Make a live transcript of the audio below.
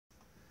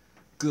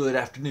Good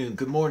afternoon,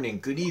 good morning,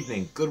 good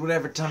evening, good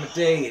whatever time of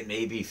day it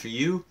may be for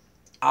you.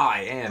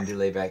 I am the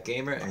Layback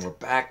Gamer, and we're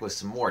back with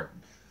some more.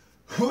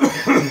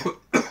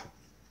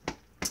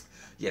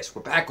 Yes,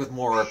 we're back with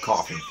more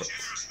coughing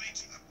fits.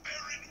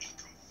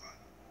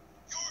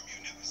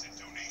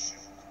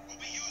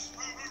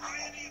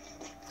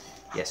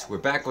 Yes, we're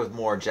back with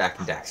more Jack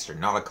and Daxter,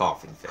 not a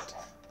coughing fit.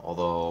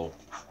 Although,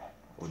 I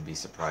wouldn't be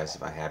surprised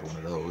if I had one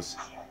of those.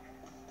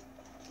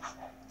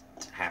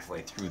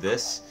 Halfway through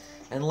this.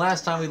 And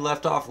last time we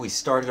left off, we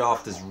started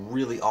off this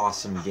really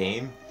awesome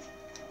game.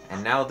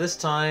 And now this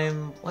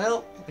time,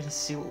 well, we're going to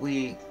see what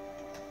we...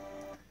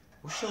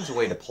 Wish there was a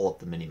way to pull up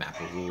the minimap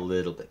a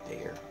little bit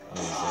bigger.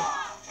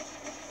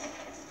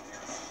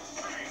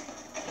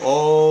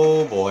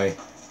 Oh boy.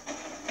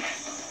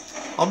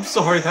 I'm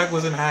sorry, that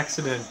was an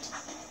accident.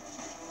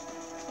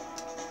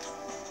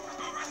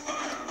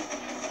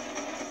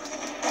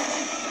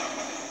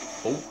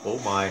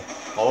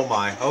 Oh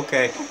my,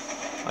 okay.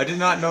 I did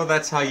not know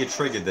that's how you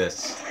triggered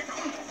this.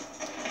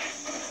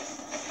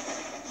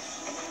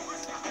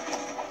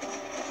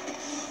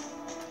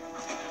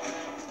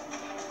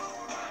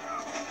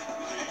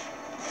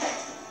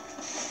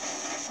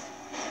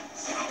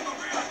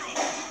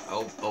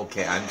 Oh,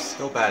 okay, I'm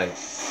still bad at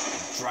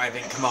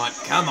driving. Come on,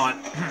 come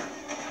on.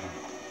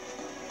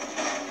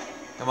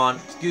 Come on,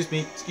 excuse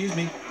me.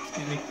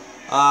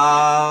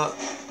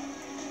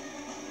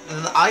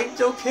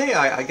 Okay,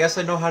 I guess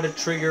I know how to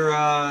trigger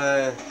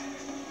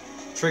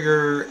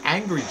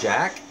Angry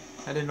Jack.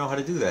 I didn't know how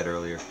to do that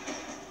earlier.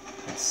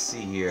 Let's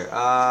see here.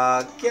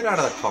 Get out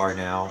of the car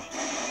now.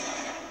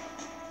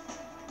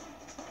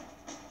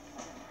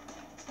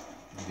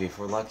 Maybe if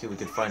we're lucky we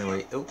could find a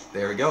way. Oh,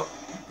 there we go.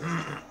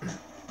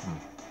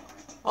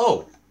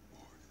 Oh!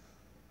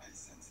 I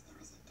sense there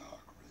is a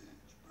dark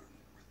rage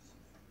burning within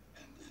you,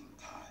 and in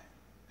time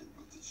it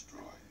will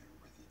destroy you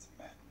with its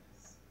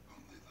madness.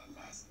 Only the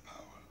last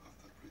power of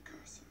the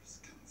precursors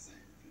can save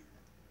you.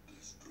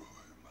 Destroy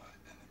my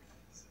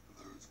enemies,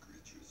 those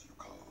creatures you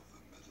call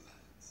the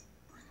metalheads.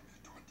 Bring me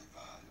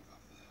 25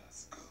 of their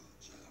skull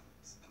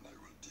gems, and I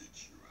will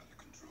teach you how to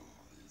control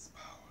these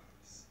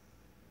powers.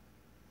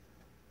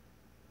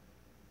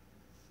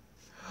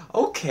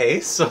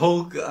 Okay,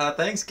 so,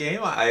 thanks game.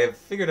 I've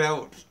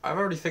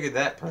already figured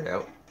that part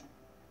out.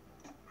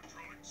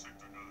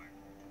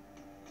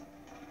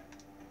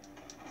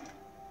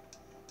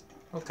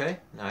 Okay,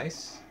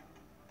 nice.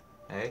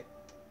 Hey.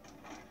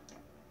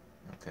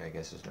 Okay, I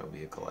guess there's no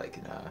vehicle I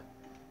can,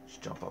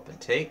 just jump up and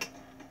take.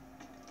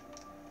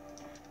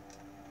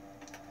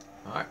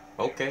 Alright,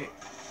 okay.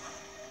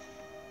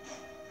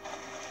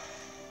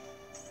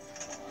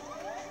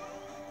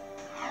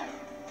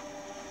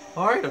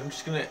 Alright, I'm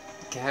just gonna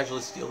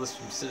casually steal this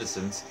from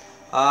citizens.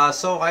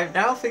 So I've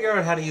now figured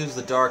out how to use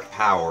the dark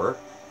power.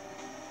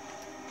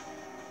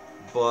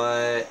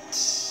 But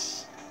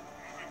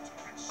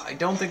I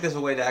don't think there's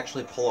a way to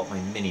actually pull up my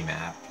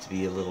mini-map to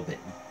be a little bit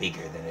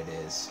bigger than it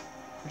is.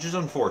 Which is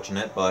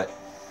unfortunate, but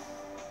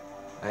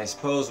I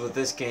suppose with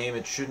this game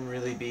it shouldn't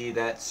really be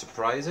that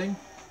surprising.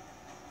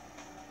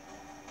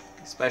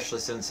 Especially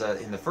since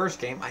in the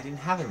first game I didn't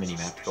have a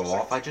mini-map to go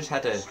off. I just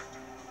had to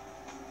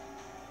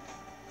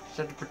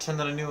pretend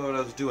that I knew what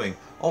I was doing.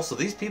 Also,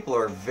 these people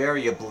are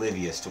very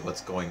oblivious to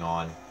what's going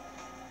on.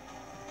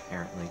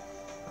 Apparently.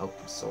 Oh,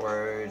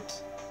 sword.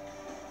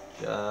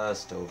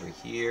 Just over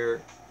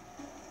here.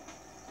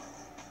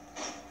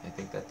 I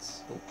think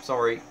that's... Oh,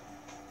 sorry.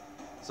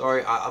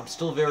 Sorry, I'm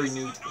still very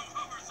new to...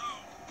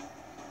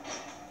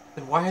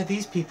 Then why are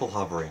these people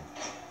hovering?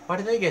 Why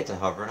do they get to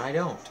hover and I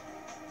don't?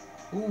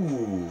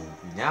 Ooh,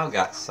 we now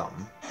got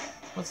something.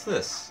 What's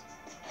this?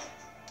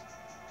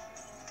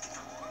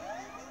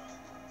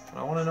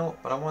 I want to know,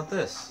 but I want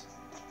this.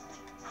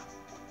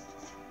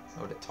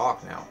 Oh, to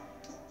talk now.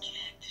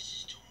 Jack, this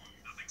is Dawn.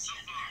 We're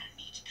gonna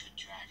need good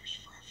drivers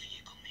for our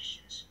vehicle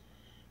missions.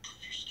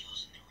 Prove your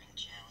skills in the ring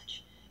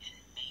challenge, and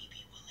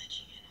maybe we'll let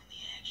you in on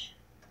the action.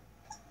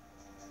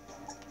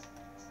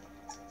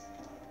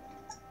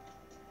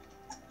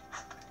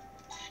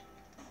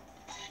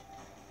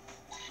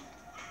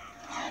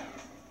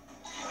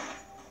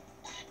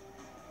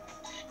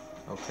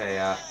 Okay,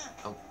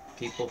 oh,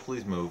 people,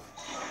 please move.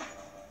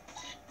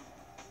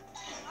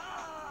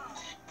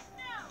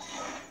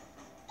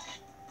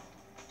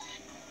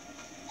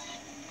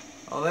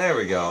 Oh, there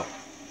we go.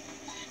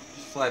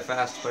 Just fly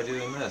fast by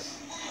doing this.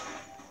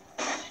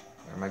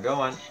 Where am I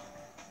going?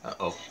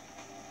 Uh-oh.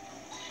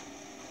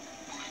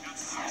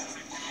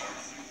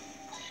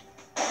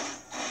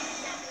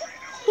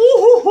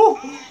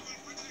 Woo-hoo-hoo!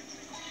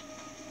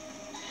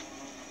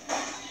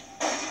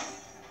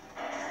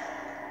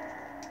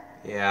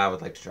 Yeah, I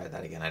would like to try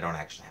that again. I don't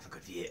actually have a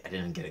good vehicle. I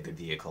didn't get a good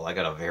vehicle. I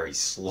got a very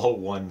slow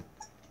one.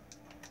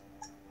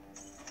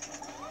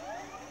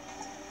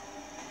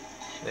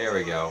 There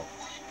we go.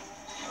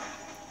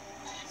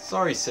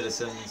 Sorry,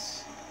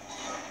 citizens.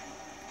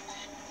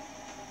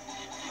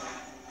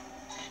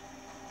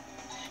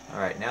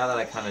 Alright, now that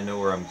I kind of know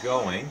where I'm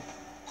going,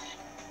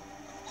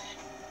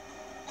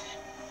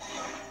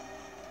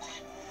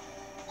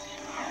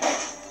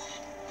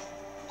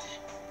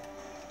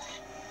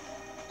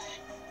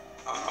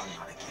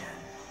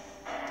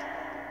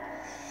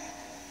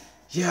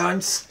 Yeah,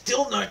 I'm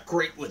still not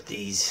great with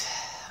these,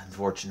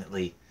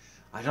 unfortunately.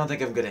 I don't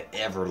think I'm gonna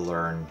ever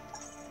learn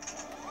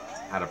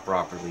how to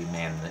properly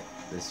man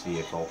this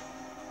vehicle.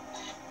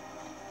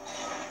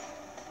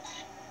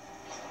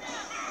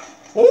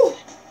 Oh!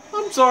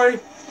 I'm sorry!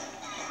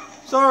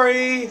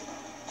 Sorry!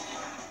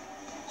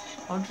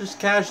 I'm just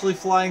casually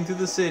flying through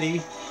the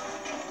city.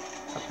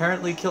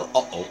 Apparently kill...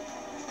 Uh-oh.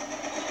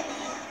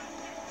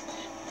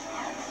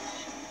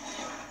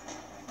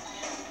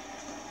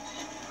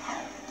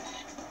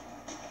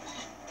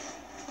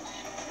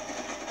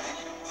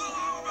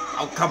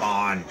 Oh, come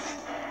on!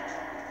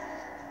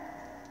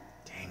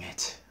 Dang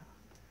it.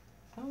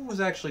 That one was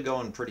actually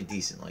going pretty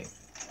decently.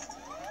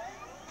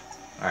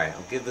 Alright,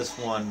 I'll give this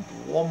one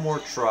more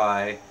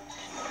try.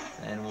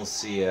 And we'll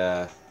see,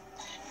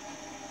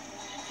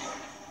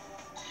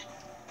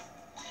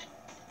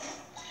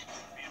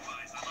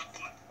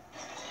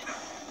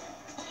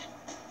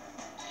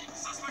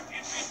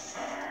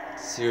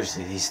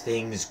 Seriously, these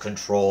things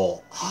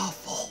control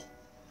awful.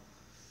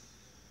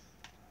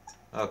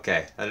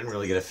 Okay, I didn't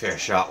really get a fair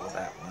shot with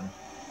that one.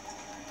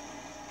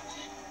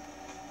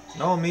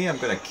 Knowing me, I'm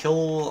gonna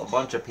kill a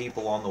bunch of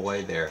people on the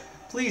way there.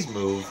 Please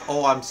move.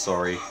 Oh, I'm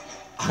sorry.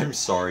 I'm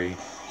sorry.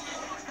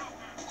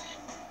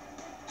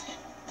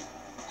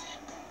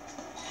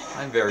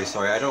 I'm very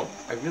sorry. I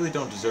really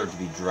don't deserve to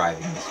be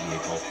driving this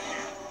vehicle.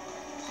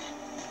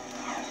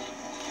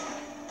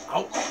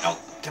 Oh, oh,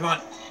 come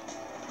on.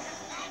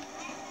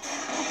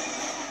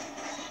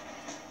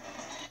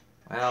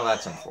 Well,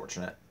 that's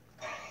unfortunate.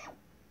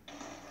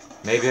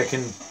 Maybe I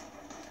can...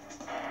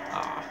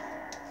 I'm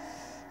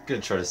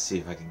gonna try to see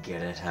if I can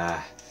get it.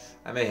 I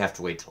may have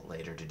to wait till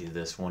later to do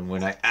this one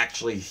when I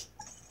actually...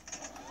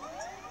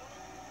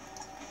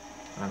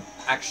 I'm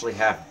actually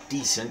half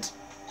decent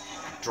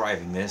at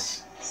driving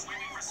this.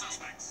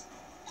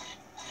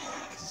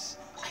 Because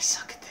I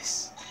suck at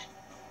this.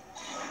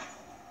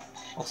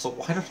 Also,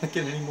 why don't I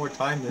get any more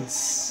time than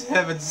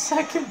 7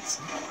 seconds?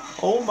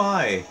 Oh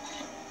my.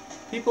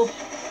 People,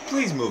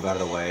 please move out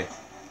of the way.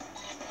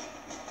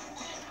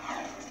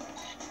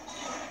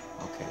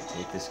 Okay,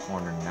 take this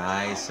corner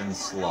nice and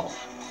slow.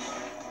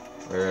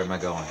 Where am I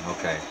going?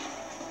 Okay,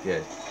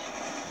 good.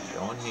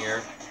 I'm going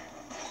here.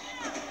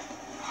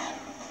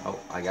 Oh,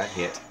 I got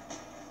hit.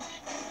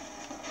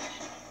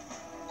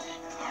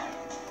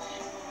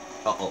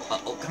 Uh-oh,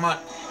 uh-oh, come on.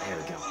 There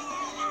we go.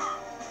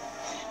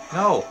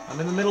 No, I'm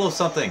in the middle of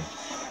something.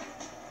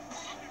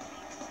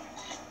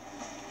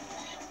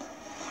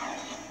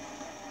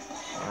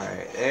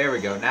 Alright, there we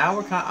go. Now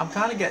I'm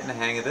kind of getting the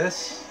hang of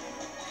this.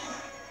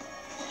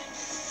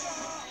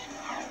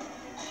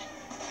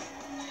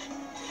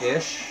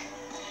 Ish.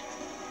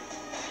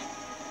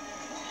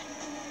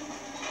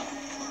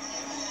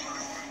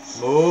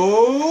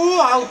 Move!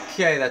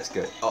 Okay, that's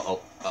good. Uh-oh,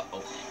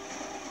 uh-oh.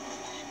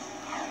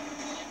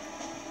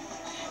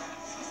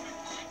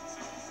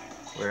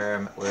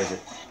 Where is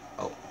it?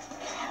 Oh.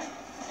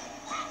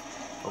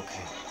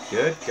 Okay,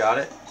 good, got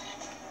it.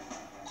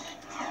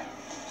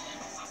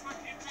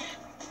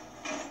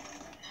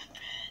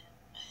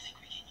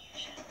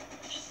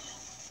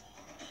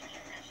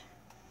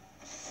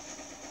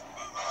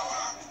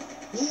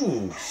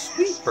 Ooh,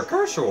 sweet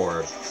precursor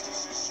orb.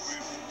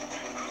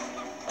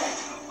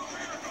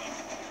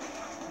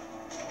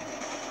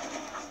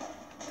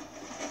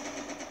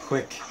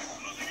 Quick,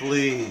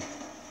 flee.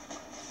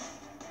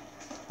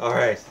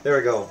 Alright, there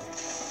we go.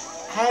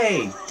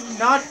 Hey,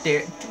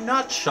 do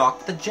not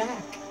shock the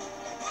jack.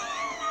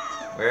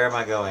 Where am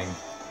I going?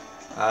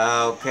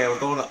 Okay, we're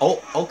going to,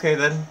 oh, okay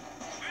then.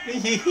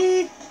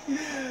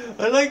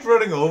 I like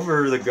running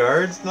over the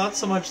guards, not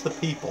so much the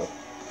people.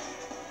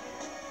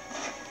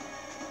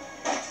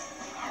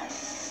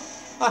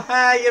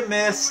 Haha, you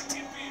missed!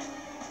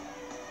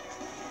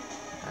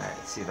 Alright,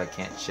 let's see if I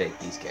can't shake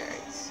these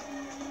guys.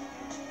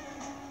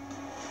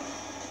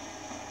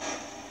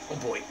 Oh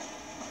boy.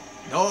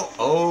 No!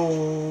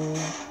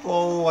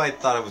 Oh, I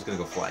thought I was gonna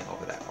go flying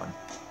over that one.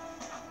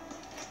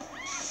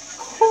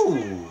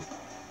 Ooh!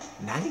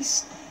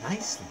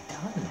 Nicely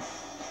done.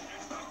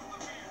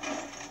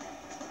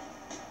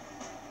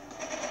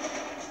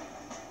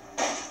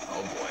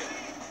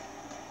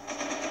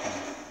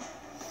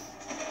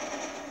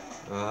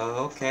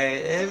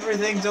 Okay,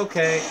 everything's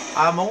okay.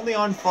 I'm only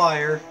on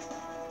fire.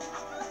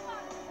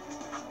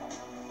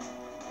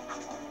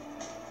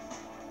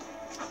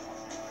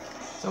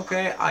 It's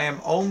okay, I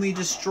am only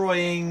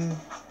destroying...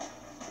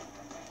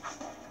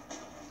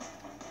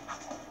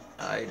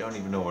 I don't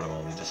even know what I'm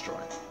only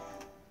destroying.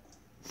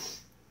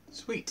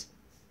 Sweet.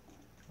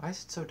 Why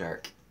is it so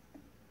dark?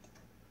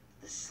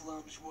 The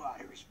slum's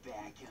water is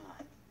back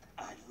on.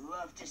 I'd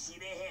love to see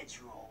the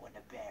heads roll when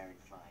the Baron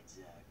finds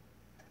out.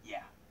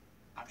 Yeah,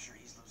 I'm sure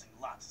he's losing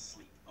lots of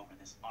sleep over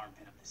this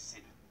armpit of the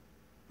city.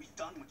 We've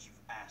done what you've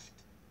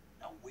asked.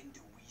 Now when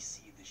do we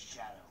see the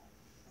shadow?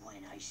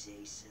 When I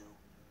say so.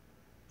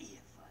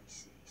 If I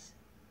say so.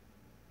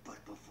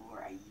 But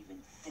before I even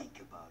think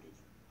about it,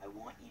 I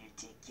want you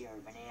to take care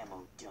of an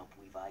ammo dump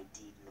we've ID'd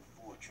in the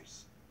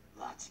fortress.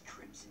 Lots of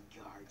Crimson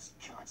Guards,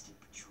 constant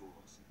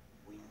patrols.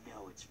 We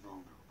know it's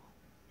vulnerable,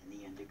 and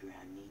the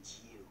underground needs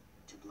you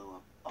to blow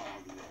up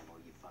all the ammo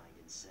you find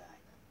inside.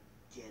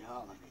 Get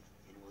all of it,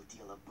 and we'll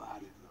deal a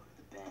body blow to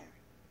the Baron.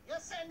 You're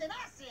sending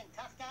us in,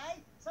 tough guy.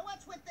 So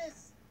what's with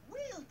this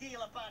we'll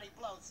deal a body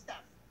blow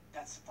stuff?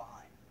 That's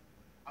fine.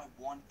 I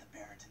want the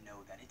Baron to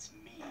know that it's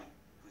me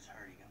who's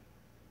hurting him.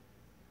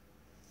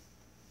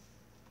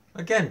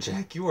 Again,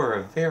 Jack, you are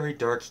a very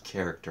dark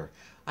character.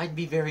 I'd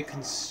be very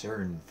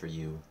concerned for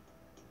you.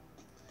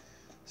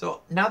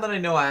 So, now that I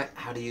know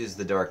how to use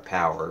the dark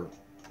power,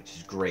 which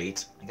is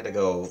great, I gotta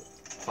go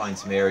find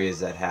some areas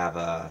that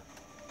have,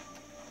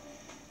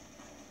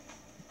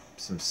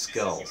 some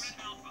skulls.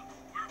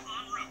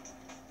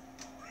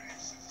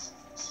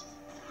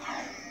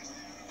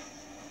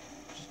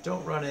 Just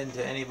don't run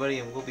into anybody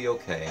and we'll be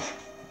okay.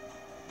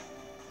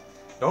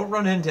 Don't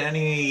run into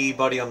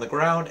anybody on the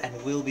ground and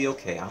we'll be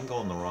okay. I'm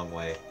going the wrong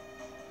way.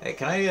 Hey,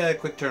 can I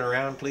quick turn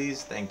around,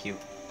 please? Thank you.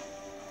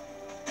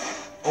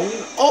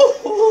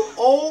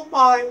 Oh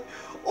my!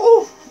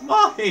 Oh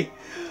my!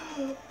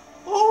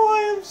 Oh,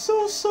 I am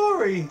so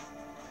sorry.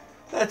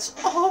 That's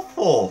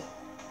awful.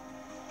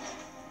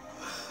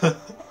 I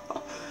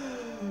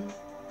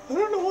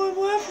don't know why I'm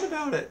laughing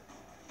about it.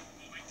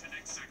 Moving to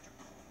next sector.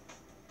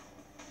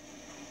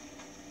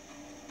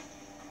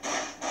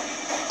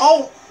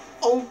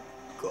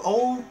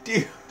 Oh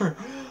dear.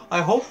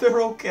 I hope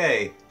they're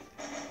okay.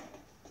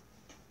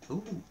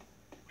 Ooh.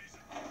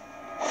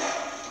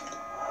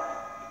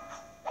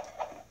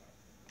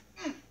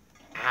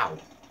 Ow.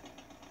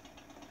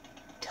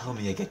 Tell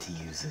me I get to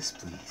use this,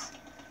 please.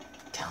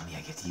 Tell me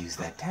I get to use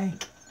that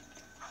tank.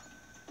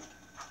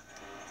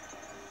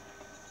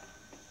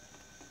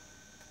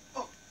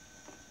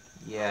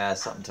 Yeah,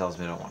 something tells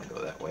me I don't want to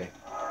go that way.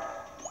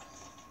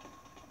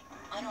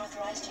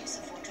 Unauthorized use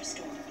of Fortress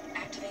Door.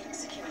 Activating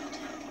security tank.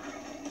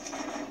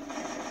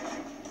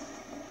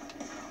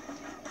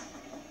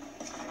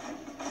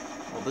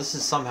 Well, this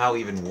is somehow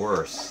even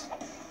worse.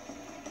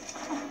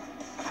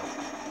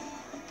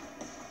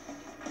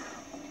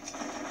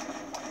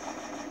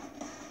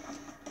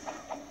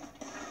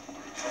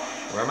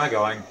 Where am I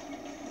going?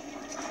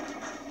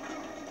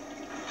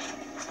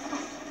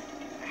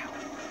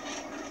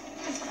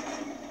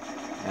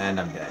 And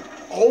I'm dead.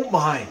 Oh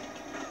my!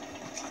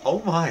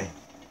 Oh my!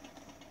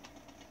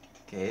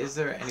 Okay, is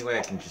there any way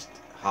I can just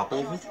hop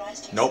over?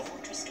 Unauthorized use Nope. of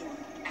Fortress Door.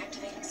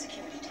 Activating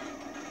security tank.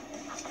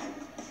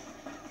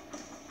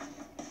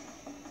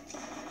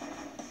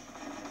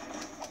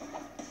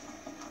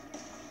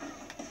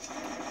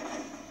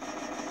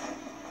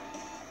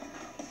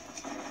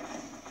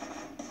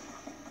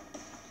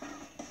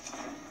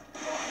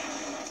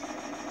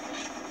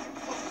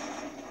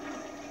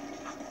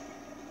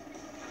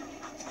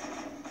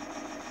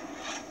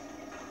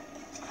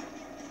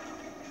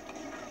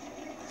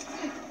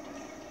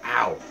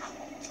 Ow!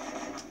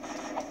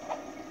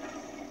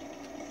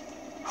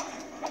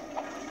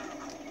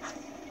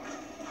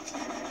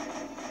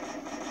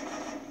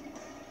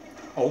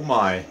 Oh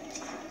my.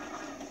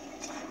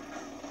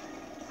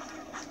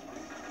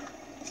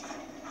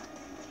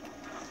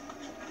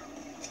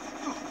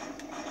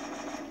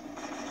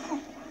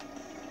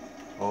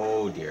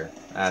 Oh dear.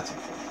 That's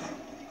unfortunate.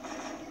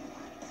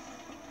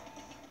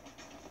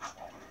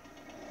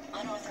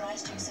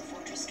 Unauthorized use of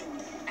Fortress Door.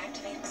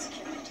 Activating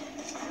security tank.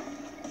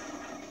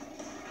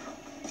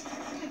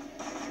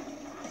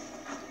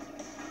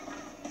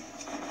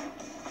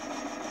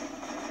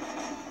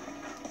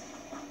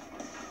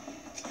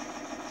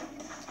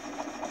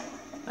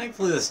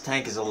 Thankfully this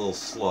tank is a little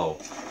slow.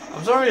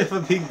 I'm sorry if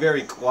I'm being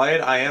very quiet,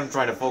 I am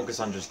trying to focus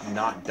on just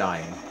not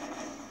dying.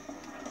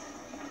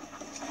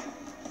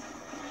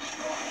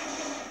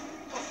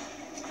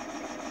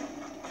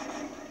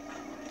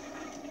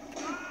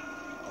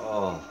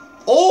 Oh.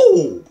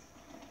 Oh!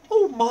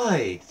 Oh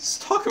my! Let's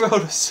talk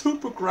about a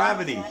super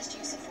gravity. Unauthorized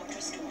use of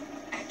Fortress Door.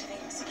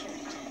 Activating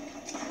security tank.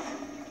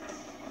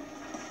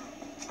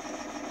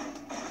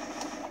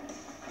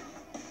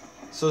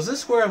 So is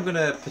this where I'm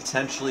gonna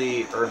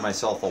potentially earn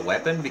myself a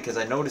weapon? Because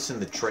I noticed in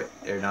the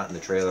not in the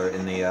trailer,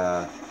 in the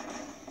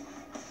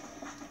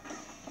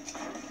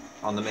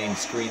on the main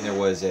screen there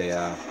was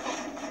a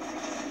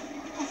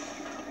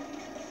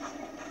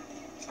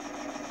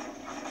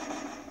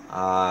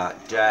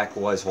Jack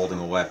was holding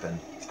a weapon.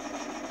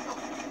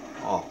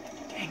 Oh,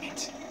 dang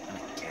it.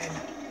 Not again.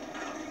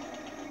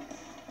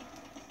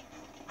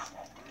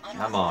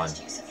 Come on.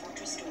 Unauthorized use of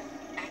Fortress Door.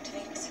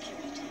 Activating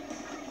security tank.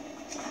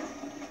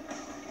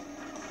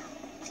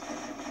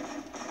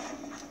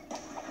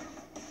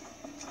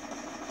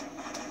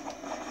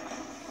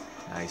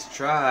 Nice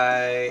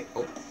try.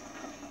 Oh.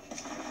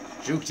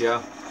 Juked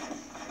ya.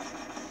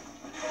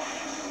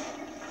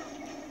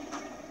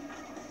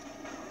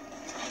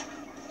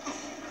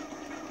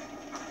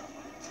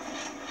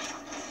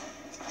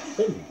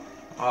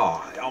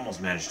 Oh, I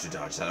almost managed to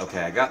dodge that.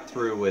 Okay, I got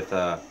through with,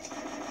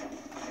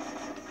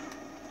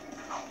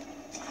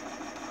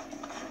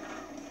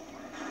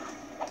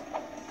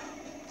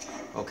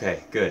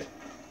 Okay, good.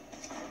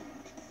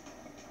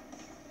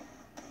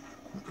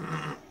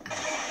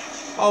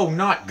 Oh,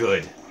 not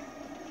good.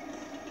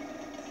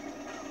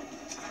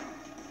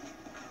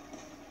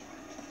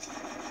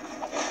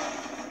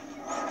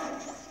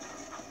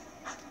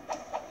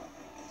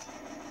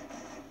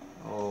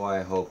 So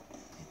I hope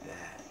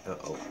that...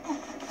 Uh-oh.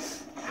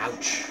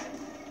 Ouch.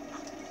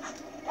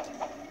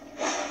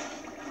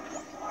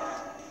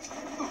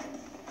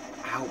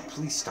 Ow,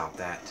 please stop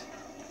that.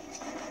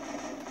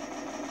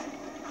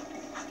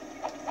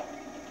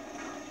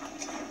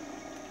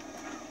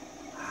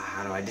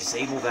 How do I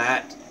disable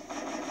that?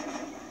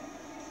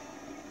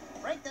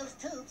 Break those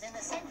tubes in the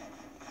center.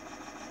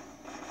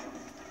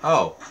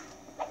 Oh.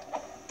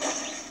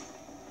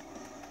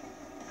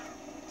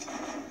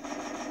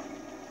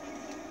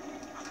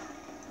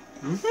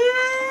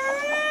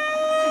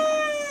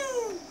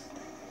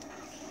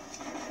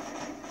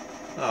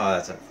 Oh,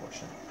 that's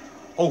unfortunate.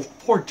 Oh,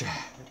 poor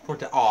dad. Poor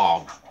dad.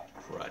 Oh,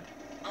 crud.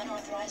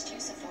 Unauthorized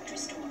use of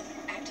fortress door.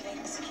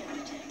 Activating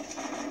security tank.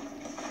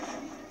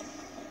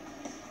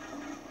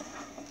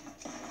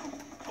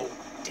 Oh,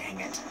 dang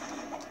it.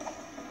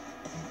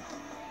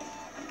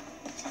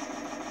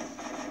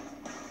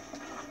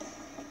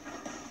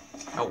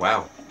 Oh,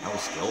 wow. That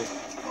was skilled.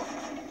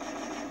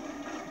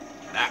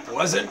 That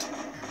wasn't.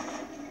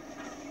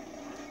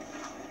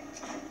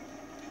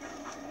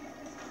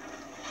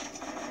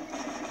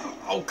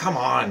 Oh, come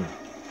on.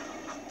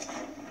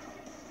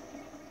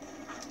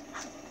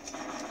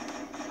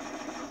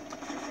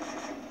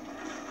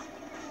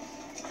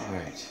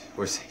 Alright,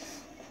 we're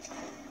safe.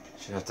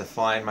 Should have to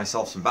find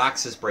myself some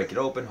boxes, break it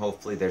open.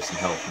 Hopefully there's some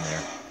help in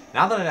there.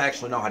 Now that I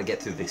actually know how to get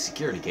through the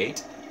security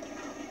gate,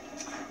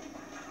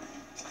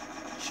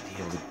 I should be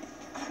able to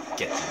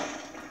get through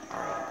it.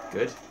 Alright,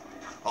 good.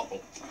 Uh-oh.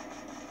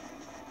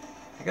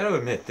 I gotta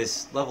admit,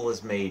 this level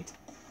is made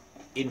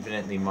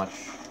infinitely much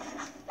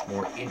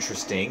more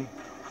interesting.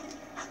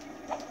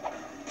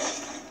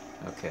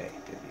 Okay,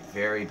 it'd be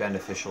very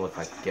beneficial if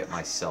I could get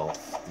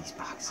myself these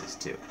boxes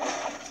too.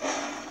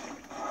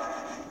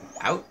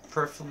 Without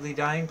perfectly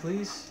dying,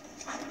 please.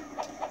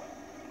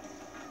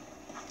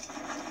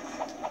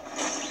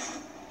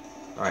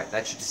 Alright,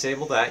 that should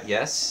disable that,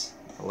 yes.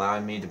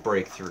 Allowing me to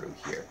break through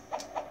here.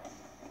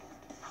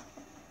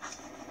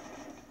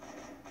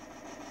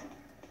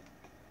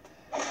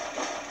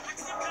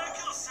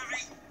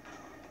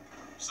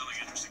 Something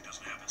interesting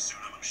doesn't happen soon,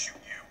 I'm gonna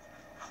shoot you.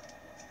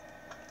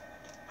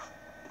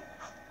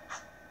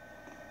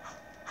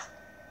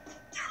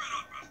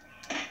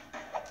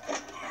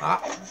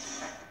 Ah.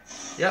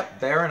 Yep,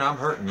 Baron, I'm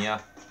hurting ya.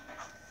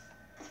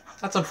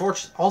 That's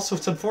unfortunate. Also,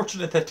 it's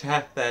unfortunate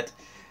that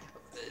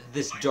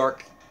this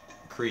dark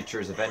creature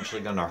is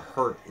eventually gonna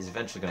hurt, is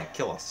eventually gonna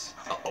kill us.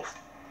 Uh-oh.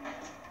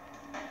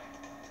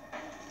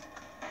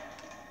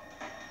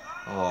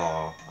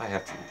 Oh, I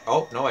have to...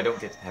 Oh, no, I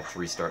don't have to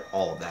restart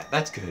all of that.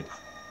 That's good.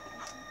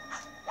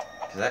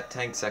 Because that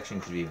tank section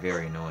could be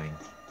very annoying.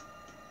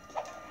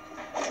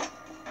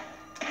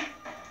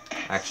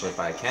 Actually, if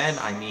I can,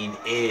 I mean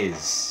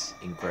is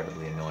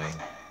incredibly annoying.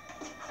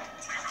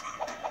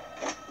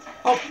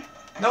 Oh,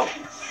 no.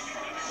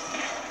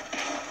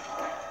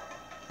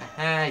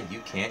 Haha, you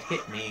can't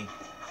hit me.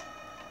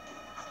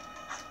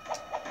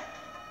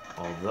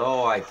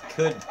 Although I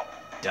could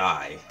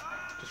die.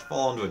 Just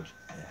fall into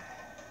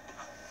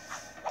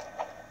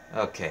a...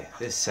 Okay,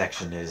 this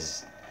section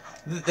is...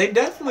 They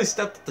definitely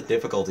stepped up the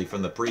difficulty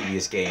from the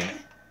previous game.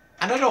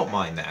 And I don't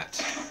mind that.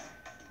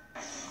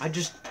 I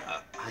just...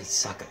 I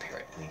suck,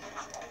 apparently.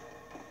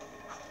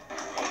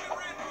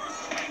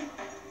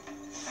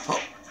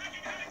 Oh.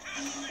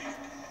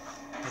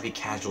 Heavy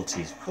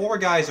casualties. 4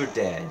 guys are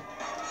dead.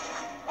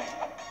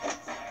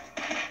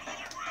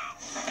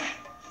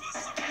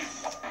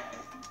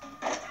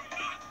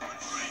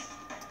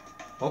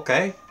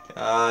 Okay.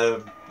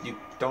 You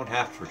don't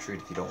have to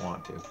retreat if you don't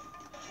want to.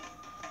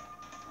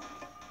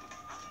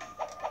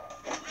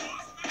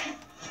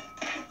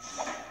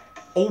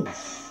 Oh!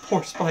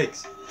 Poor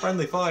spikes.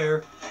 Friendly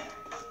fire.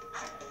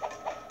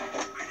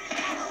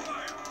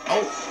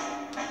 Oh!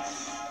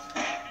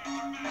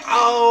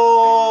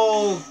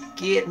 Oh!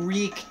 Get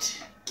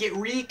reeked. Get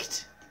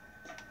reeked.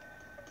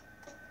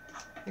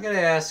 I gotta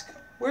ask,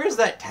 where's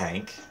that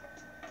tank?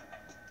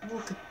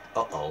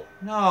 Uh-oh.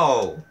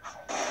 No!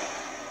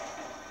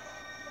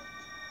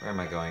 Where am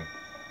I going?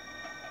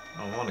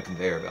 I don't want a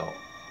conveyor belt.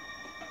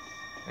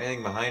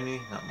 Anything behind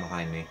me? Nothing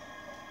behind me.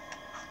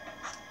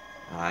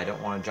 I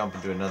don't want to jump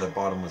into another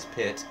bottomless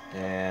pit,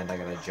 and I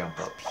gotta jump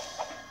up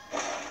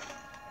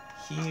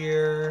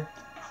here.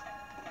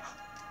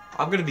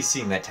 I'm gonna be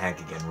seeing that tank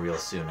again real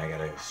soon, I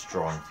got a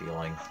strong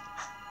feeling.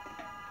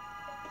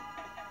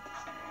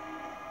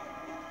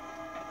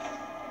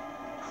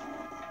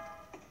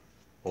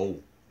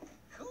 Oh.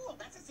 Cool,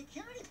 that's a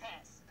security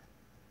pass.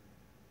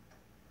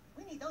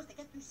 We need those to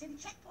get through city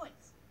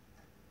checkpoints.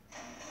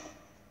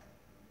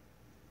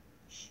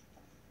 Shh.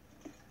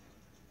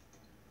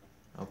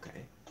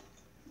 Okay.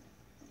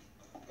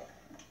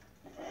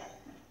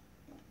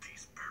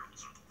 These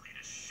barrels are the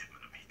latest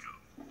shipment of eco.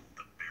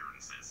 The Baron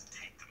says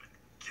take them and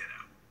get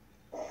out.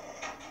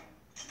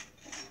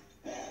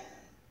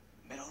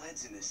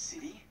 Metalheads in the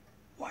city?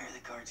 Why are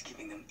the guards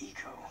giving them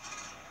eco?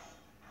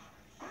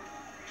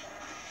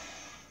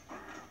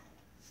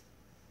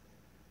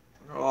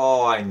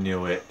 Oh, I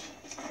knew it.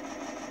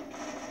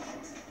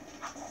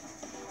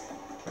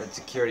 Red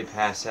security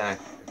pass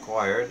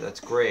acquired. That's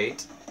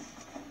great.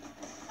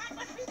 That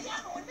must be the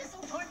ammo and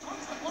missile torch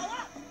wants to blow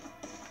up.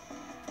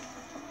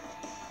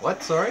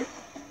 What? Sorry?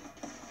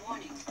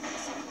 Warning.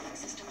 Missile cooling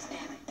systems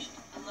damaged.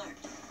 Alert.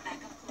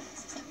 Backup cooling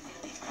system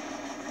failure.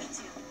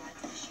 Emergency override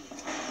initiated.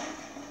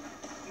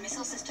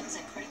 Missile systems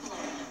at critical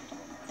overload.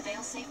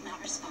 Failsafe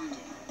not responding.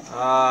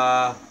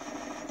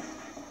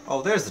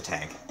 Oh, there's the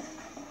tank.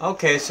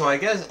 Okay, so I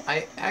guess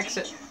I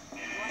exit. Danger.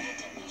 Warhead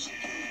detonation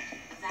imminent.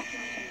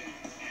 Evacuate immediately.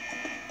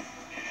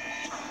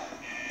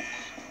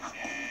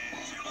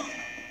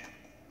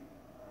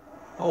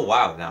 Oh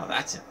wow, now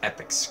that's an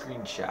epic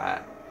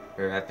screenshot.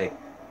 Or epic,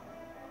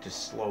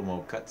 just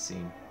slow-mo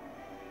cutscene.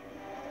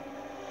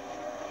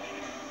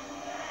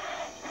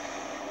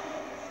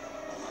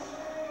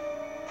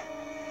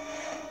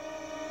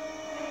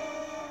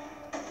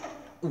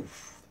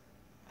 Oof.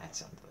 That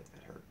sounded like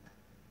that hurt.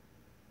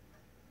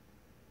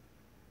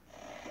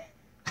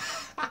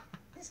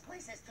 This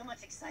place has too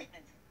much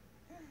excitement.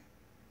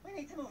 We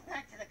need to move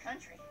back to the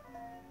country.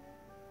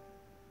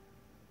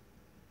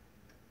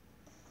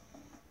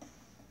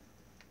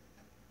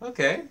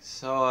 Okay,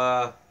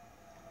 so,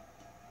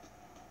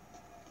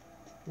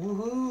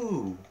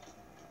 woohoo!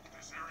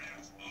 This area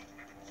is off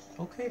limits.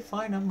 Okay,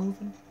 fine, I'm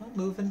moving. I'm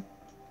moving.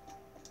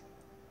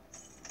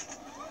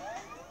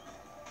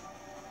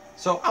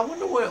 So, I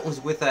wonder what it was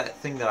with that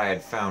thing that I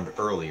had found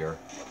earlier.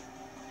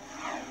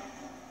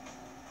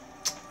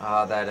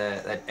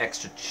 That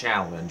extra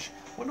challenge.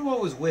 Wonder what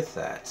was with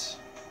that.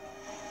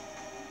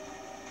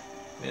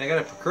 I mean, I got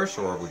a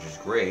precursor orb, which is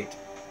great.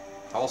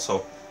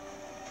 Also,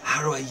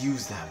 how do I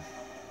use them?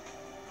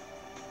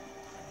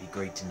 It'd be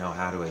great to know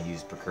how do I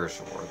use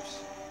precursor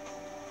orbs.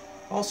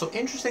 Also,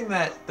 interesting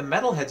that the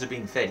metalheads are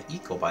being fed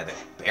eco by the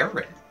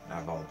Baron,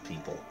 of all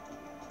people.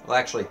 Well,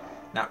 actually,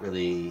 not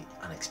really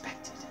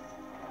unexpected.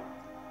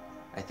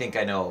 I think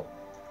I know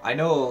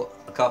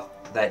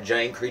that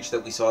giant creature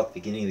that we saw at the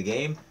beginning of the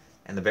game,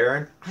 and the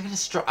Baron.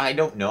 I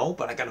don't know,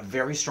 but I got a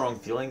very strong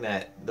feeling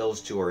that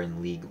those two are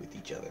in league with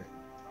each other.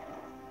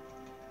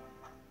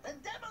 The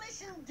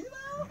demolition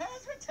duo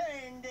has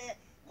returned.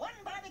 One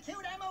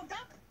barbecued ammo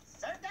dump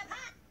served up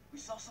hot. We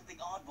saw something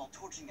odd while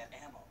torching that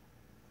ammo.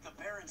 The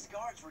Baron's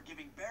guards were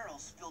giving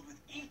barrels filled with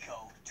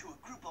eco to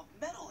a group of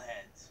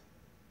metalheads.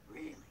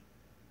 Really?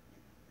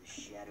 The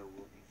Shadow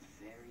will be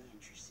very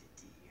interested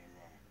to hear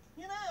that.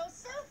 You know,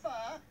 so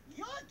far,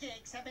 your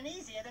gigs have been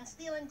easier than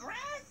stealing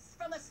grass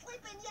from a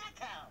sleeping yak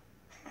cow.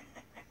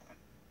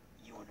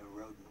 You and a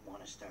rodent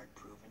want to start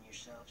proving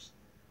yourselves?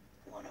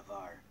 One of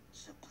our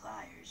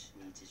suppliers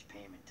needs his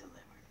payment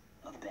delivered.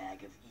 A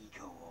bag of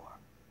eco ore.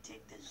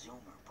 Take the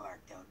Zoomer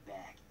parked out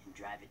back and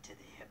drive it to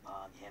the Hip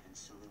Hog Heaven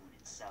Saloon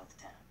in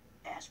Southtown.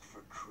 Ask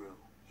for Crew.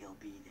 He'll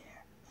be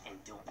there.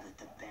 And don't let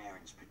the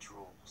Baron's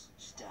patrols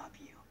stop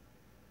you.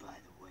 By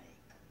the way,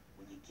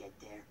 when you get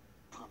there,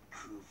 pump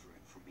Crew for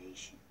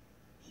information.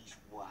 He's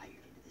wired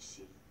into the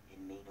city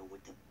and may know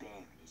what the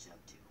Baron is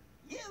up to.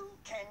 You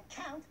can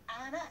count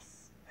on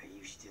us. Are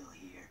you still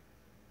here?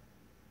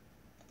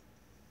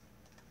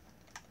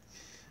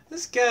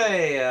 This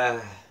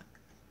guy,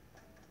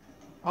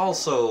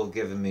 also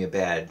giving me a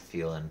bad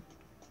feeling.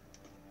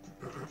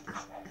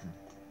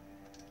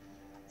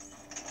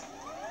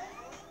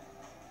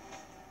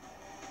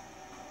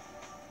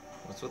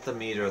 What's with the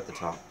meter at the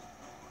top?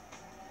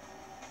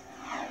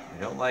 I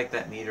don't like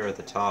that meter at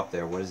the top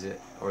there. What is it?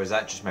 Or is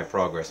that just my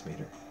progress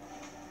meter?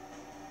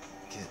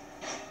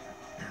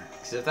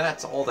 Because if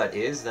that's all that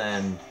is,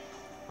 then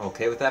I'm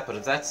okay with that. But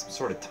if that's some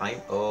sort of time...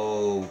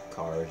 Oh,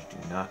 cars do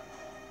not...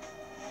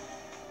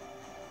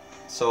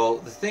 So,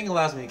 the thing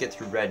allows me to get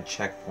through red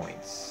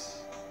checkpoints.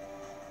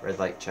 Red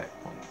light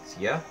checkpoints.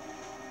 Yeah?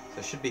 So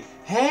it should be...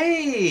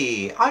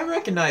 Hey! I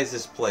recognize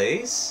this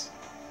place!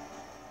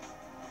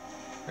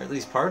 Or at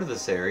least part of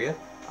this area.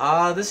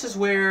 This is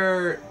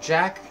where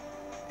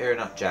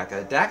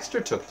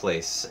Daxter took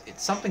place.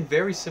 It's something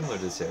very similar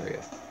to this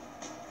area.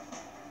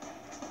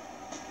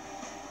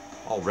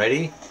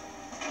 Already?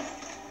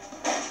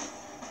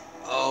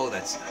 Oh,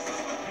 that's not good.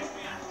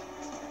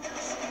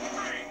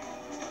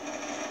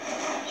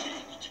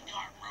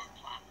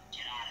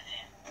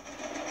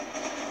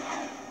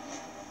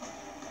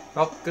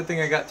 Oh, good thing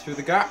I got through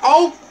the guy.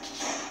 Oh!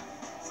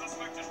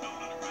 Suspect is known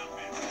underground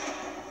vehicle.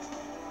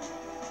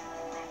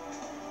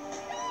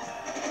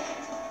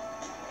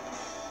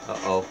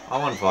 Uh-oh.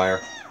 I'm on fire.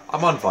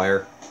 I'm on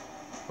fire.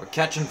 We're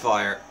catching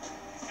fire.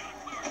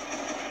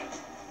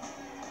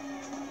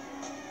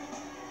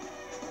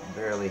 I'm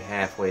barely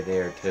halfway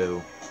there,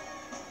 too.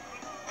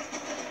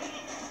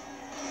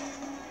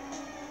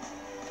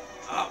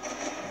 Oh.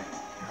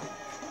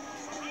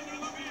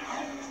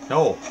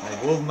 No,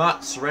 I will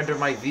not surrender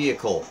my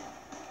vehicle.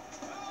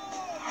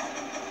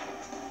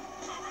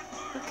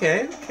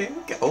 Okay.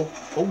 Oh,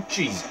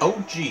 jeez. Oh,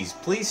 jeez.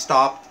 Please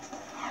stop.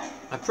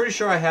 I'm pretty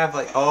sure I have,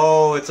 like...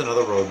 Oh, it's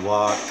another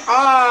roadblock.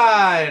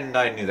 And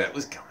I knew that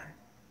was coming.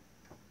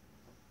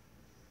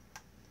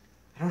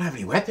 I don't have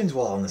any weapons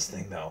while on this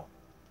thing, though.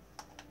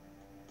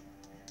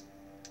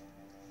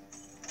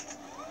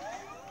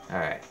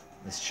 Alright.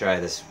 Let's try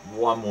this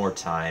one more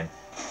time.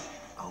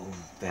 Oh,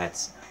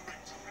 that's not good.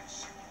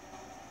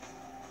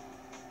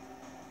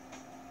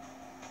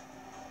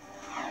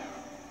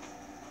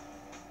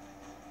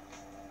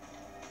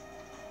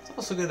 It's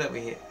also good that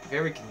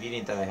very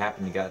convenient that I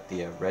happen to got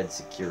the red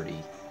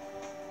security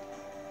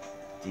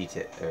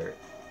detail.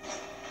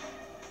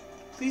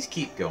 Please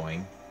keep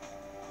going.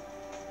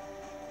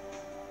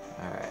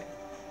 Alright.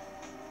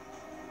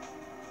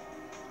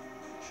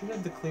 Should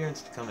have the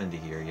clearance to come into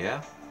here,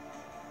 yeah?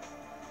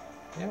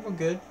 Yeah, we're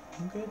good.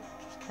 I'm good.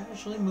 Just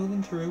casually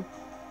moving through.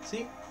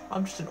 See?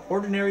 I'm just an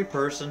ordinary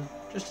person.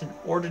 Just an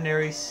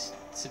ordinary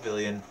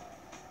civilian.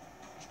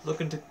 Just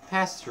looking to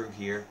pass through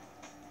here.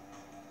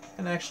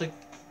 And actually,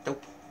 do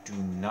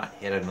not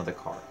hit another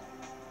car.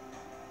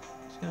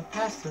 Just gonna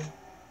pass through.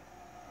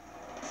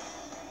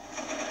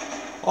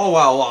 Oh,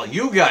 wow,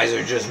 you guys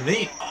are just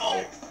mean.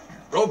 Oh,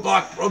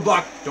 roadblock,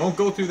 roadblock. Don't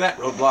go through that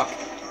roadblock.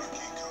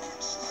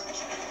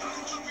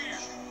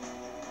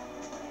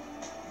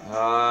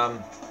 I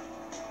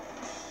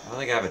don't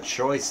think I have a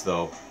choice,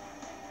 though.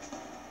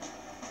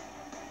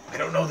 I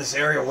don't know this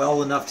area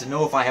well enough to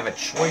know if I have a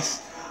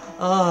choice.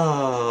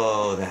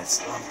 Oh, that's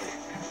lovely.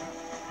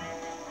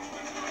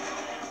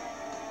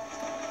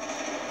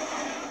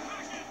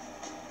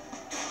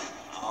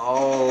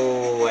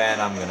 Oh,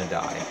 and I'm gonna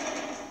die.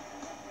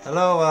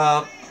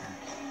 Hello,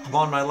 I'm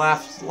on my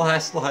last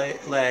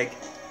leg.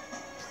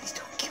 Please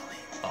don't kill me.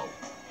 Oh,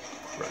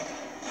 crap.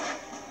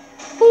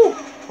 Whew.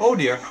 Oh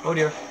dear, oh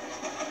dear.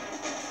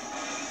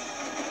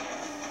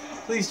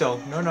 Please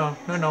don't. No, no,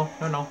 no, no,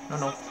 no, no, no,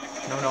 no,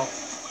 no, no.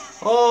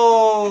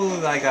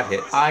 Oh, I got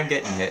hit. I'm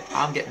getting hit.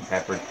 I'm getting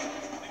peppered.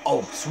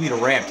 Oh, sweet, a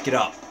ramp. Get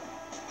up.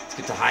 Let's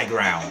get to high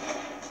ground.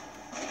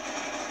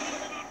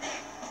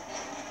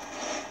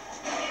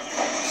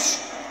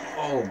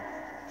 Oh,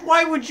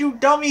 why would you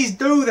dummies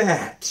do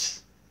that?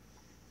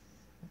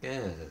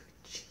 Oh,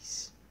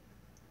 jeez.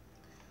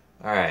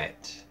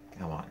 Alright,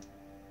 come on.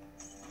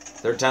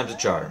 Third time's a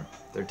charm.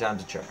 Third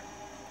time's a charm.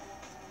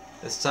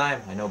 This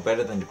time, I know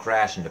better than to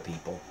crash into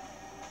people.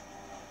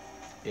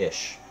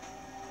 Ish.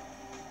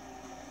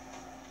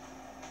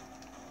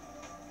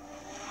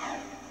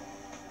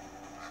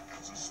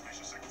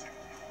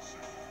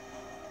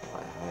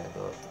 Fly high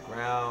above the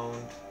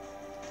ground.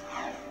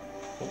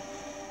 Oh.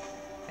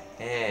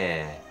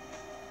 Yeah.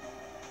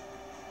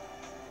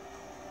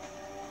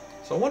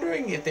 So I'm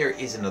wondering if there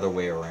is another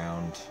way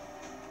around.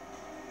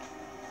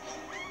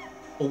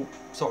 Oh,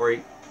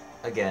 sorry.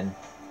 Again.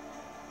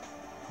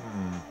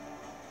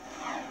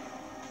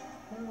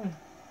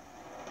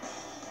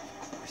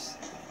 Of course,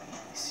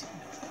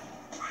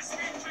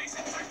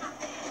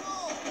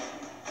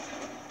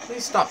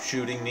 please stop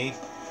shooting me.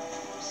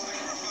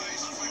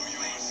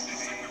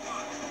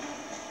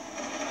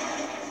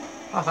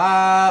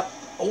 Haha!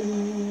 Oh,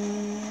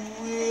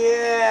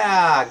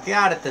 yeah!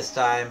 Got it this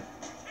time.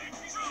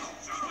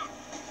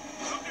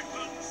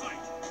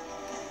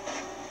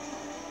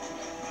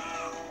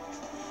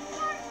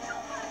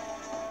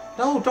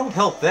 No, don't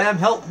help them.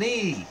 Help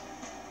me.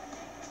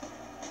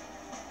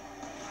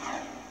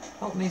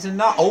 Help me to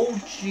not. Oh,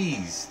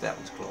 jeez. That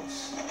was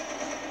close.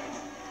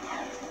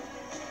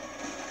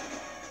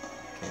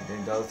 Okay,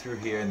 then go through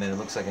here, and then it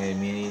looks like I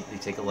immediately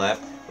take a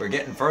left. We're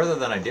getting further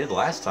than I did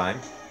last time.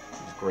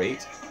 It was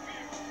great.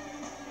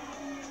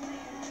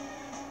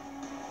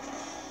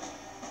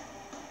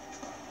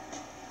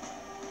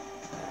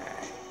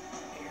 Alright.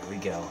 Here we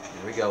go.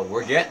 Here we go.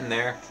 We're getting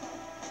there.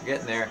 We're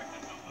getting there.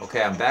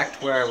 Okay, I'm back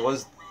to where I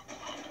was.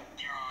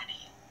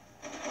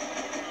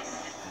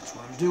 That's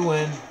what I'm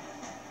doing.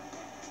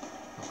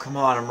 Oh, come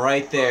on, I'm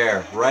right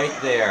there. Right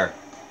there.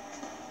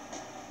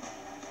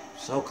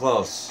 So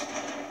close.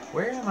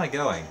 Where am I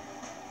going?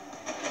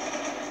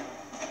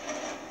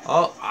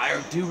 Oh,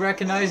 I do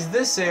recognize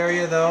this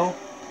area, though.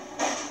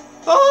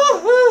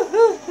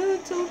 Oh,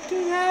 don't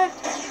do that.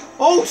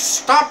 Oh,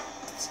 stop.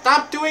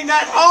 Stop doing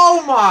that.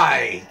 Oh,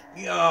 my.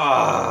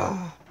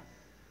 Ugh.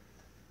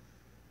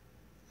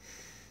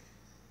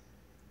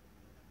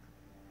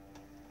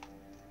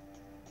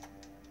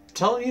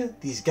 Telling you,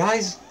 these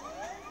guys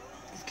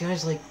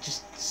like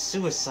just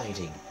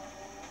suiciding.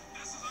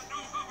 This is a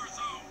no-hover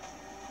zone.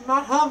 I'm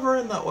not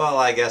hovering though. Well,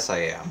 I guess I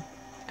am.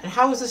 And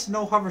how is this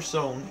no hover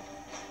zone?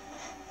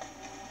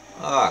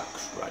 Ah,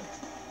 crud.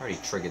 I already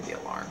triggered the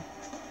alarm.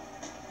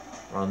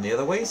 Run the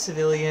other way,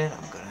 civilian.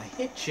 I'm gonna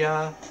hit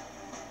ya.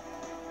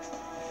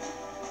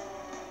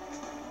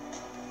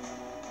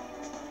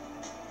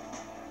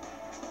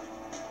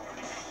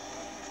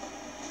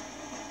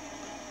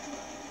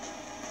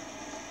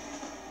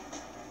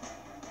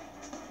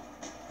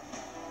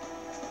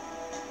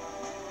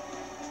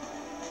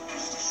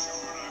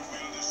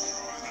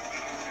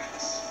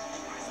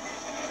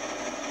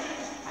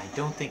 I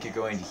don't think you're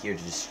going to here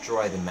to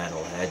destroy the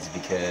metalheads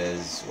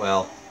because,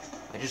 well,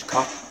 I just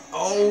caught...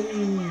 Oh!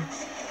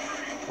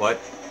 What?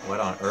 What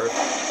on earth?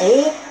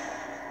 Oh!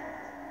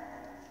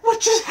 What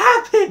just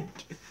happened?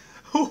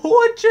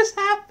 What just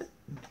happened?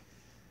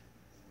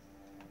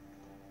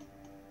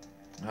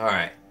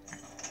 Alright.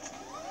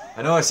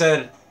 I know I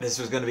said this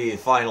was going to be the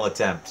final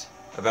attempt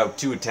about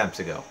 2 attempts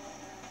ago.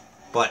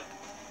 But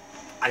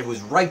I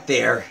was right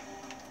there.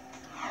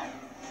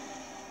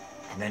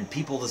 And then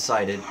people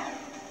decided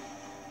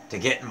to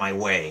get in my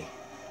way.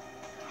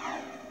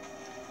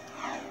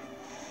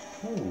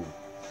 Ooh,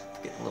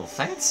 getting a little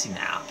fancy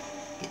now.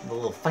 Getting a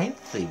little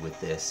fancy with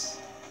this.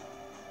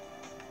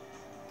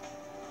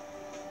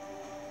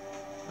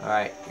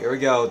 Alright, here we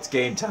go. It's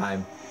game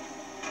time.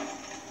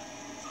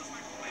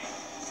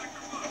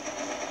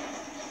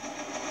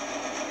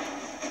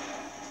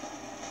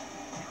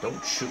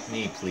 Don't shoot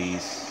me,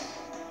 please.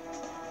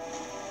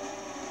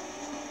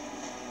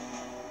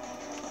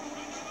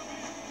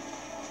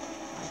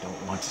 I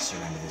don't want to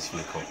surrender this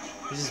vehicle.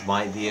 This is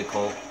my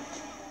vehicle.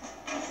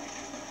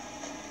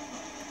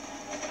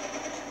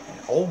 And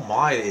oh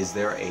my, is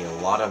there a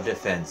lot of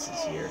defenses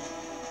here.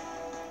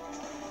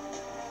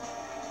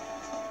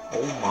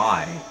 Oh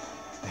my.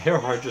 There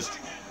are just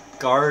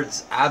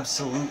guards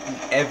absolutely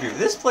everywhere.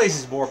 This place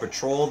is more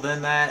patrolled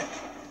than that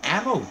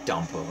ammo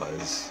dump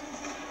was.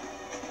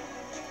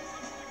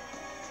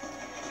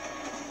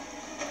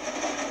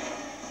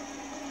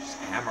 Just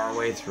hammer our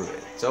way through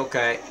it. It's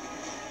okay.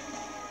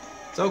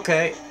 It's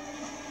okay.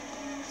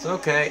 It's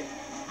okay.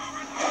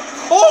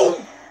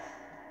 Oh!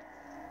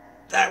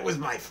 That was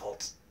my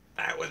fault.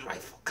 That was my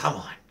fault. Come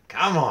on.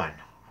 Come on.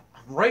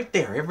 I'm right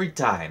there every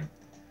time.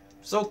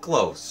 So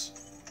close.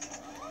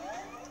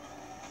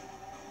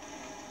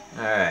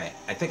 Alright,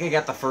 I think I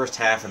got the first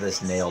half of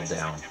this nailed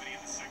down.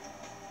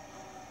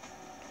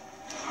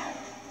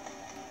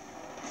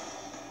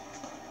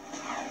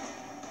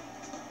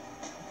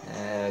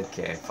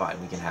 Okay, fine,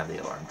 we can have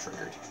the alarm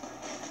triggered.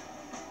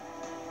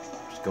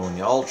 Just go in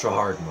the ultra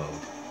hard mode.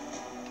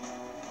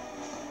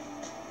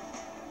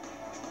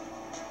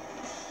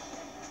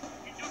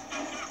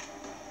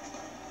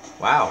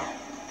 Wow.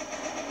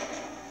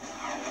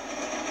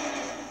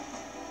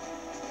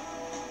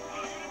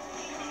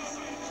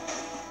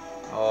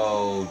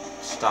 Oh,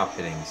 stop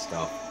hitting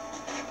stuff.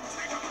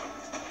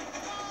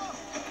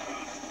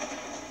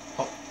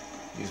 Oh,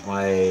 use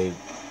my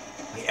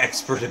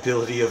expert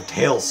ability of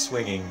tail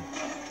swinging.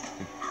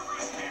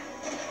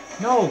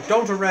 No,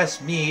 don't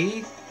arrest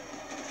me.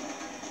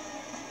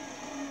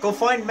 Go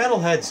find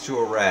metalheads to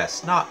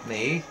arrest, not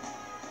me.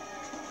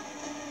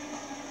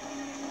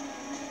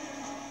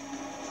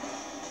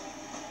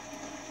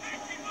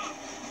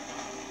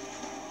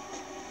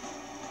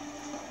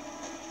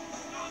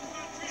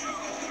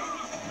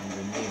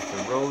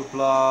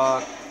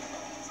 Roadblock.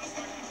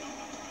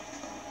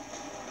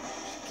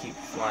 Just keep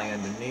flying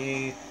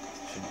underneath.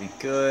 Should be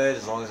good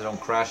as long as I don't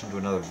crash into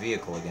another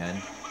vehicle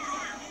again.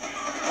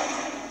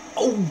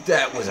 Oh,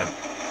 that was a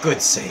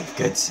good save.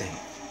 Good save.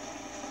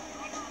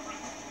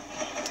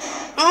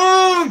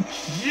 Oh,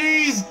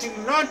 jeez! Do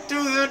not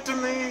do that to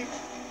me.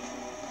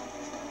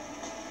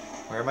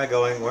 Where am I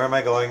going? Where am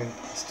I going?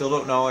 I still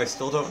don't know. I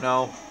still don't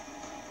know.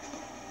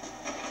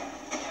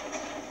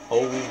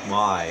 Oh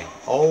my.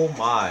 Oh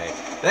my.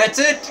 That's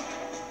it!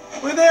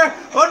 We're there!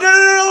 Oh no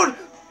no no!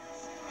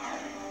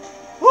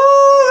 Woo!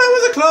 That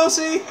was a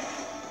closey!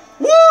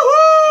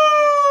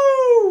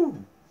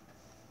 Woohoo!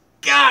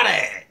 Got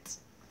it!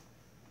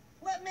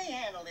 Let me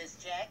handle this,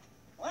 Jack.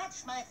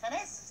 Watch my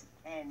finesse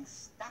and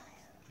style.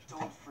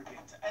 Don't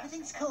forget to ask.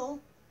 Everything's cool.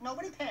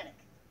 Nobody panic.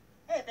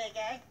 Hey, big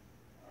guy.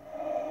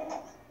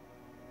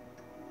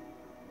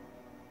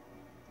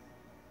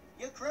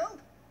 Your crew?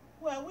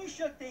 Well, we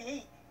shook the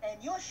heat,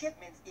 and your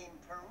shipment's in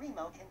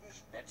primo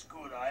condition. That's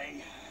good,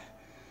 eh?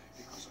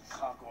 Because a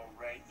cargo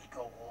array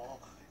eco war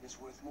is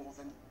worth more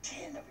than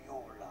 10 of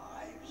your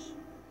lives.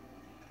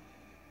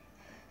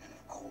 And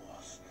of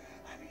course,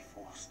 I'll be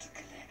forced to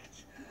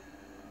collect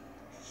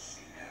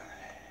slowly.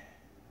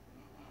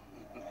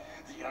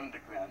 The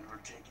underground will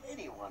take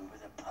anyone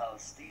with a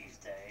pulse these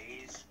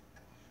days.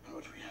 And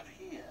what we have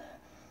here,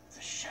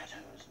 the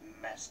Shadows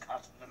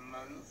mascot of the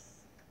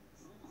month.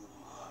 Ooh,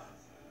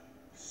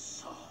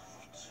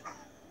 soft,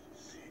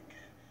 thick.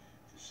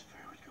 This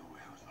fur would go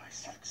well with my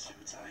silk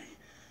suit, eh?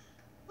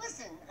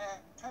 Listen,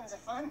 tons of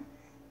fun.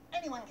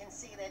 Anyone can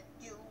see that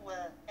you,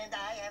 and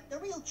I have the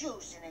real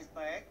juice in this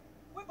bird.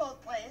 We're both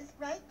players,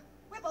 right?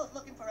 We're both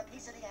looking for a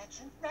piece of the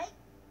action, right?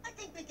 I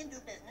think we can do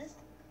business,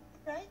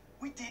 right?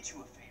 We did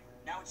you a favor.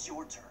 Now it's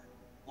your turn.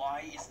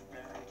 Why is the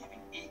Baron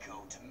giving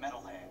eco to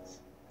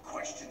metalheads?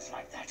 Questions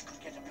like that could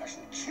get a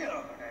person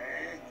killed,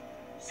 eh?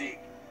 Zig,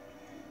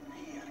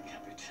 the El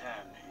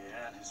Capitan here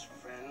and his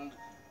friend,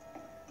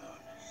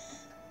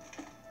 Bonus.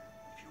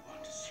 If you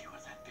want to see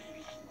what that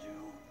baby can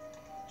do,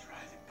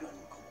 try the gun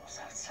course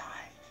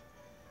outside.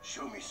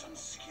 Show me some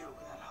skill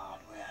with that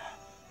hardware,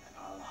 and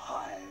I'll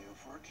hire you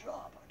for a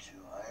job or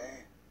two,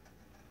 eh?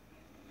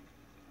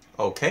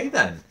 Okay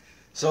then.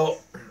 So,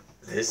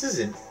 this is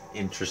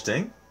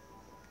interesting.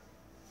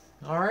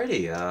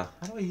 Alrighty, how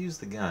do I use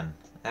the gun?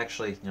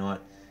 Actually, you know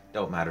what?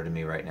 Don't matter to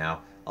me right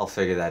now. I'll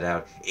figure that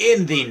out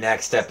in the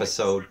next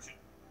episode.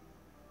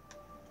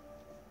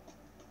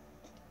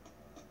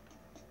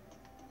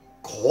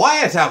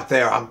 Quiet out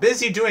there! I'm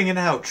busy doing an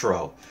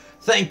outro.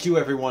 Thank you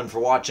everyone for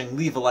watching.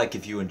 Leave a like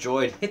if you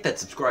enjoyed. Hit that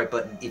subscribe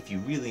button if you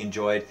really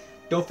enjoyed.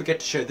 Don't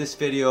forget to share this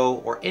video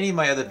or any of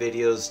my other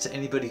videos to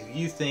anybody who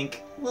you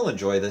think will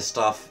enjoy this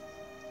stuff.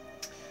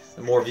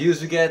 The more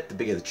views we get, the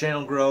bigger the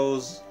channel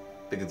grows.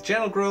 The bigger the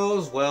channel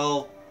grows,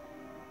 well,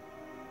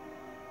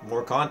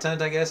 more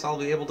content I guess I'll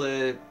be able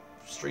to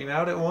stream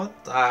out at once.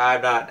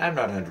 I'm not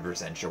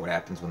 100% sure what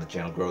happens when the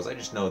channel grows. I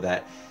just know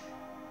that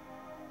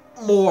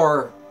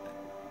more,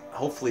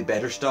 hopefully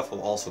better stuff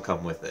will also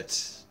come with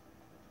it.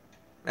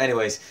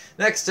 Anyways,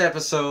 next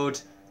episode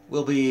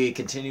we'll be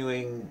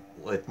continuing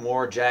with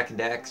more Jak and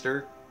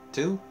Daxter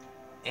 2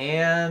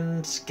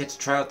 and get to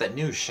try out that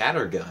new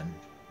shatter gun,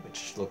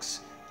 which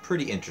looks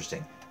pretty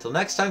interesting. Till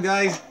next time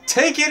guys,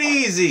 take it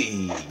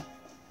easy!